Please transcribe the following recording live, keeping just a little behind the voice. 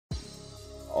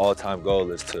all-time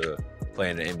goal is to play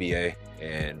in the NBA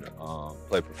and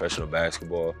play professional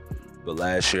basketball. But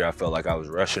last year I felt like I was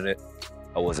rushing it.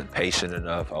 I wasn't patient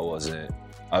enough. I was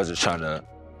just trying to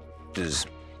just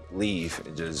leave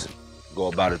and just go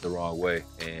about it the wrong way.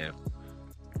 And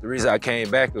the reason I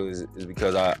came back is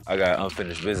because I got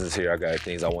unfinished business here. I got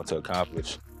things I want to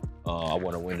accomplish. I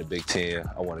want to win the Big Ten.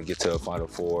 I want to get to a Final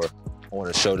Four. I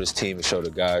want to show this team and show the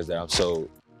guys that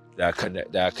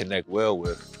I connect well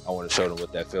with. I want to show them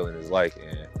what that feeling is like,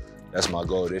 and that's my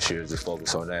goal this year, is to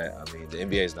focus on that. I mean, the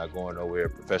NBA is not going nowhere.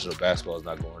 Professional basketball is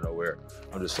not going nowhere.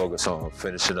 I'm just focused on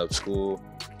finishing up school,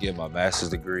 getting my master's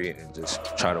degree, and just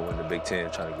trying to win the Big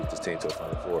Ten, trying to get this team to a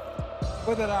Final Four.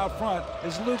 With it out front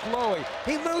is Luke Lowy.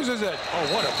 He loses it.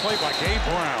 Oh, what a play by Gabe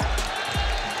Brown.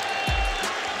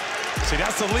 See,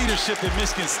 that's the leadership that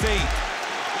Michigan State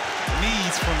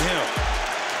needs from him.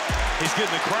 He's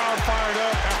getting the crowd fired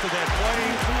up after that play.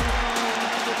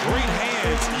 Great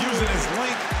hands, using his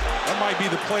length. That might be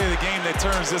the play of the game that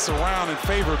turns this around in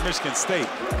favor of Michigan State.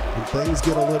 When things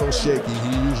get a little shaky,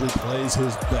 he usually plays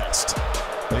his best.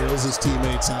 Bails his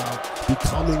teammates out,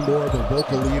 becoming more of a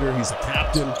vocal leader. He's a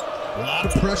captain. A lot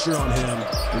of pressure on him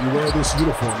when you wear this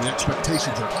uniform. The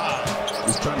expectations are high.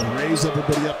 He's trying to raise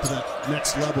everybody up to that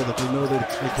next level that they know they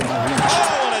can all reach.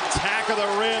 Oh, an attack of the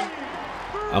rim.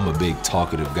 I'm a big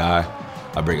talkative guy.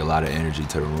 I bring a lot of energy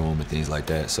to the room and things like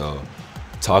that, so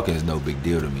talking is no big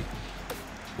deal to me.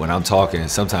 When I'm talking,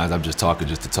 sometimes I'm just talking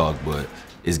just to talk, but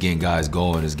it's getting guys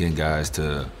going, it's getting guys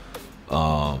to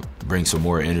bring some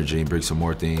more energy and bring some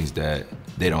more things that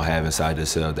they don't have inside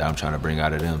themselves that I'm trying to bring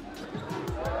out of them.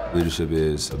 Leadership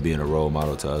is being a role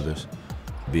model to others,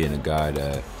 being a guy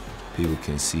that people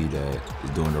can see that is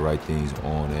doing the right things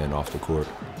on and off the court,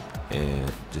 and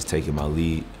just taking my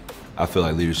lead. I feel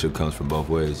like leadership comes from both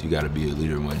ways. You gotta be a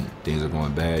leader when things are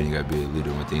going bad, and you gotta be a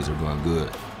leader when things are going good.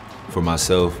 For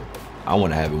myself, I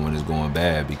wanna have it when it's going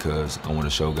bad because I wanna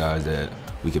show guys that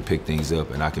we can pick things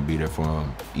up and I can be there for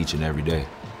them each and every day.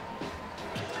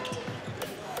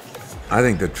 I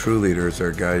think the true leaders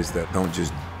are guys that don't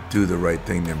just do the right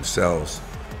thing themselves,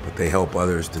 but they help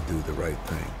others to do the right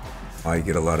thing. I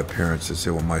get a lot of parents that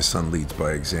say, well, my son leads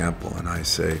by example, and I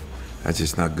say, that's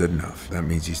just not good enough. That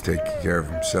means he's taking care of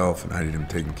himself, and I need him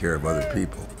taking care of other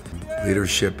people.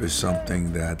 Leadership is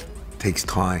something that takes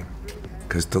time,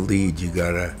 because to lead, you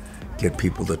gotta get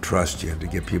people to trust you. And to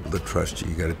get people to trust you,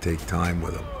 you gotta take time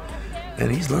with them.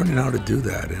 And he's learning how to do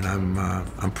that, and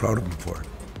I'm proud of him for it.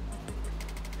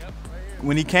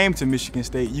 When he came to Michigan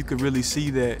State, you could really see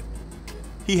that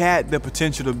he had the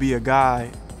potential to be a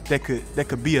guy that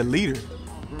could be a leader.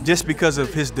 Just because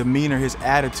of his demeanor, his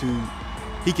attitude,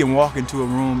 he can walk into a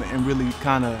room and really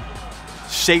kind of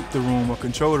shape the room or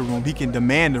control the room. He can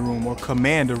demand the room or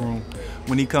command the room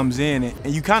when he comes in.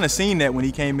 And you kind of seen that when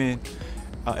he came in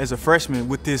as a freshman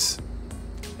with his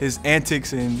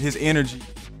antics and his energy.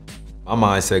 My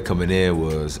mindset coming in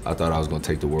was I thought I was going to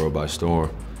take the world by storm.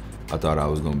 I thought I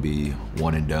was going to be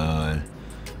one and done,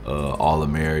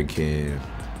 All-American,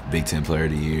 Big Ten Player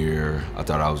of the Year. I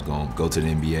thought I was going to go to the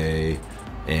NBA,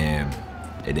 and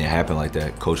it didn't happen like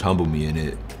that. Coach humbled me, and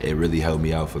it really helped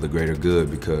me out for the greater good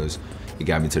because it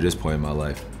got me to this point in my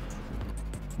life.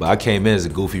 But I came in as a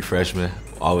goofy freshman,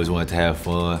 always wanted to have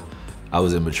fun. I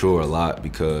was immature a lot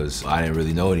because I didn't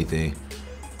really know anything.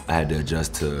 I had to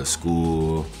adjust to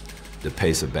school, the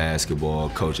pace of basketball,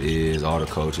 Coach Iz, all the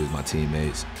coaches, my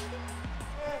teammates.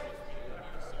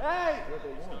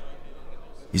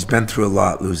 He's been through a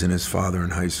lot, losing his father in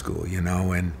high school, you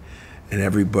know, and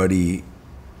everybody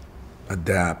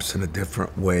adapts in a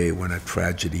different way when a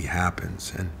tragedy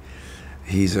happens. And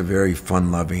he's a very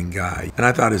fun-loving guy. And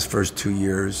I thought his first 2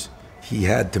 years, he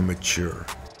had to mature.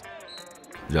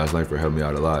 Josh Langford helped me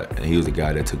out a lot, and he was the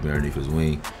guy that took me underneath his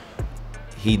wing.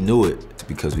 He knew it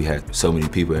because we had so many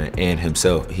people, and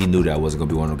himself, he knew that I wasn't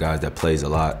gonna be one of the guys that plays a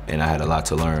lot, and I had a lot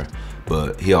to learn.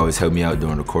 But he always helped me out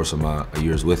during the course of my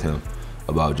years with him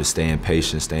about just staying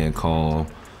patient, staying calm,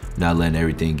 not letting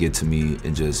everything get to me,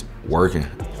 and just working.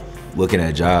 Looking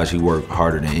at Josh, he worked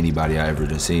harder than anybody I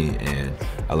ever seen, and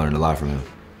I learned a lot from him.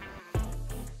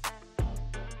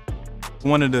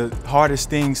 One of the hardest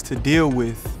things to deal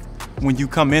with when you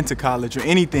come into college or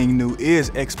anything new is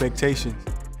expectations.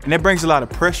 And that brings a lot of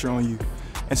pressure on you.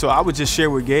 And so I would just share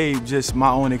with Gabe just my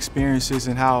own experiences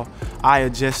and how I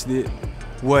adjusted,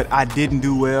 what I didn't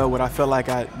do well, what I felt like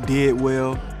I did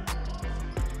well.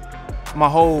 My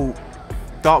whole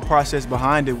thought process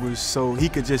behind it was so he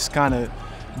could just kind of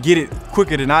get it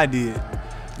quicker than I did.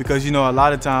 Because, you know, a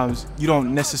lot of times you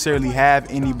don't necessarily have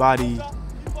anybody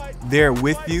there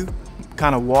with you,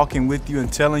 kind of walking with you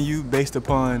and telling you based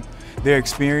upon their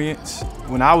experience.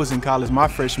 When I was in college, my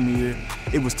freshman year,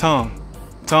 it was Tom.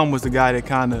 Tom was the guy that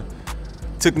kind of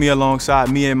took me alongside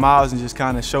me and Miles and just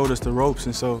kind of showed us the ropes.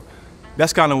 And so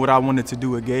that's kind of what I wanted to do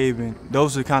with Gabe. And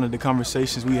those are kind of the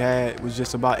conversations we had, was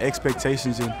just about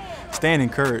expectations and staying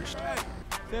encouraged.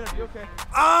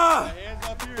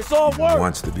 It's all work. He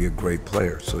wants to be a great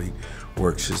player, so he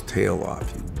works his tail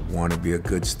off. He wants to be a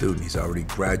good student. He's already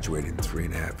graduated in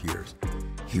 3.5 years.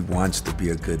 He wants to be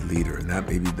a good leader, and that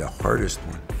may be the hardest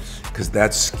one, because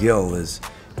that skill is,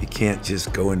 you can't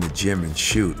just go in the gym and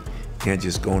shoot. You can't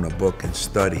just go in a book and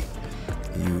study.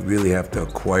 You really have to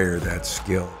acquire that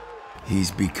skill.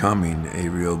 He's becoming a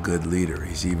real good leader.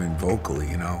 He's even vocally,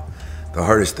 you know. The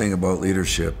hardest thing about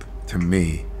leadership, to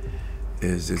me,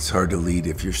 is it's hard to lead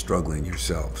if you're struggling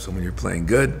yourself. So when you're playing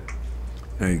good,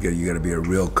 you got to be a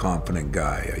real confident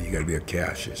guy. You got to be a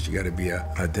Cassius. You got to be a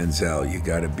Denzel. You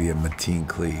got to be a Mateen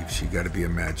Cleaves. You got to be a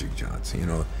Magic Johnson. You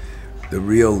know, the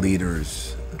real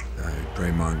leaders,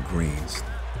 Draymond Greens,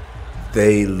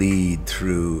 they lead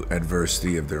through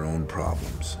adversity of their own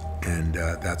problems, and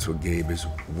that's what Gabe is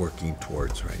working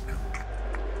towards right now.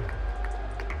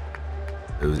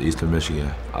 It was Eastern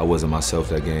Michigan. I wasn't myself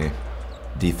that game.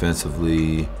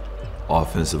 Defensively,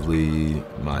 offensively,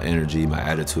 my energy, my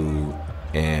attitude,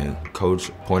 and coach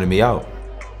pointed me out.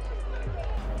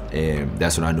 And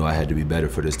that's when I knew I had to be better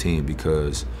for this team,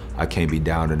 because I can't be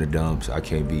down in the dumps. I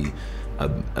can't be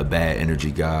a bad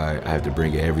energy guy. I have to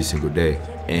bring it every single day.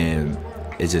 And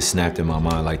it just snapped in my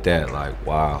mind like that, like,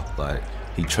 wow, like,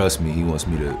 he trusts me. He wants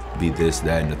me to be this,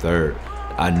 that, and the third.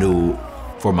 I knew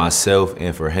for myself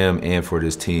and for him and for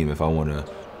this team, if I want to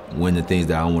win the things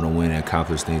that I want to win and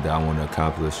accomplish things that I want to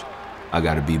accomplish, I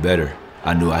got to be better.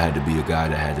 I knew I had to be a guy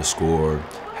that had to score,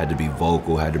 had to be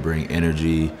vocal, had to bring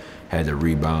energy, had to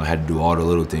rebound, had to do all the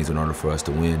little things in order for us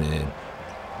to win. And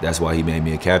that's why he made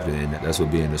me a captain, and that's what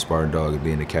being the Spartan dog and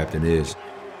being a captain is.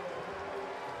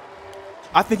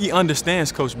 I think he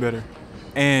understands Coach better,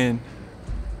 and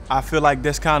I feel like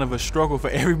that's kind of a struggle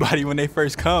for everybody when they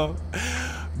first come,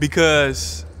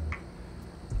 because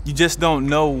you just don't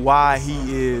know why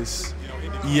he is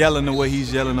yelling the way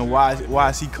he's yelling, or why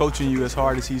is he coaching you as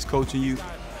hard as he's coaching you.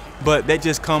 But that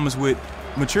just comes with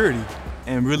maturity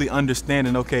and really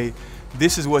understanding, okay,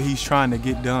 this is what he's trying to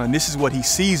get done. This is what he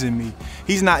sees in me.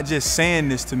 He's not just saying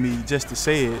this to me just to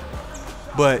say it,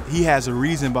 but he has a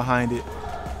reason behind it.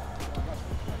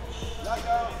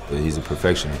 He's a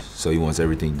perfectionist, so he wants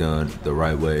everything done the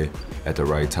right way, at the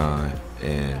right time,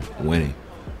 and winning.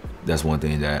 That's one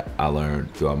thing that I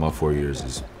learned throughout my 4 years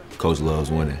is Coach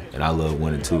loves winning, and I love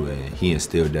winning too, and he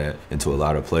instilled that into a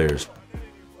lot of players.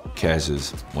 Cass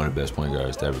is one of the best point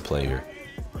guards to ever play here.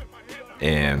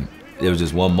 And there was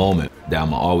just one moment that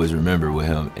I'm always remember with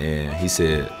him, and he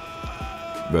said,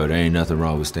 bro, there ain't nothing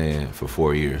wrong with staying for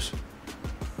 4 years.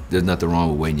 There's nothing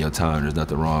wrong with waiting your time. There's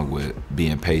nothing wrong with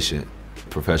being patient.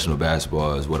 Professional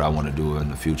basketball is what I want to do in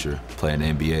the future, play in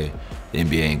the NBA. The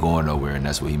NBA ain't going nowhere, and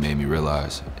that's what he made me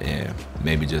realize, and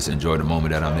made me just enjoy the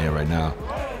moment that I'm in right now.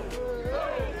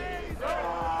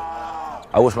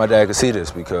 I wish my dad could see this,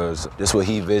 because this is what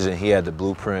he envisioned. He had the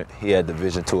blueprint, he had the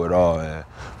vision to it all, and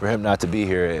for him not to be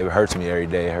here, it hurts me every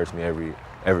day, it hurts me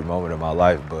every moment of my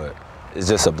life, but it's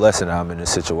just a blessing that I'm in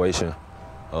this situation.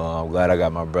 I'm glad I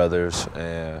got my brothers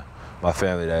and my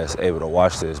family that's able to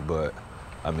watch this, but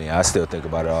I mean, I still think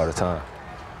about it all the time.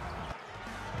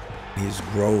 His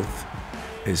growth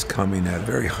is coming at a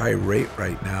very high rate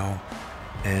right now,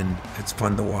 and it's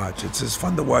fun to watch. It's just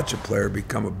fun to watch a player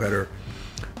become a better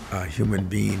human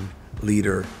being,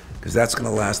 leader, because that's going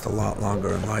to last a lot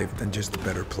longer in life than just a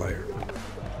better player.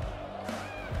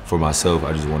 For myself,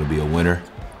 I just want to be a winner.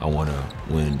 I want to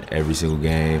win every single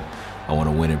game. I want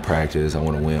to win in practice. I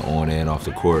want to win on and off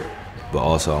the court, but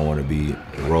also I want to be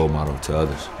a role model to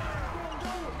others.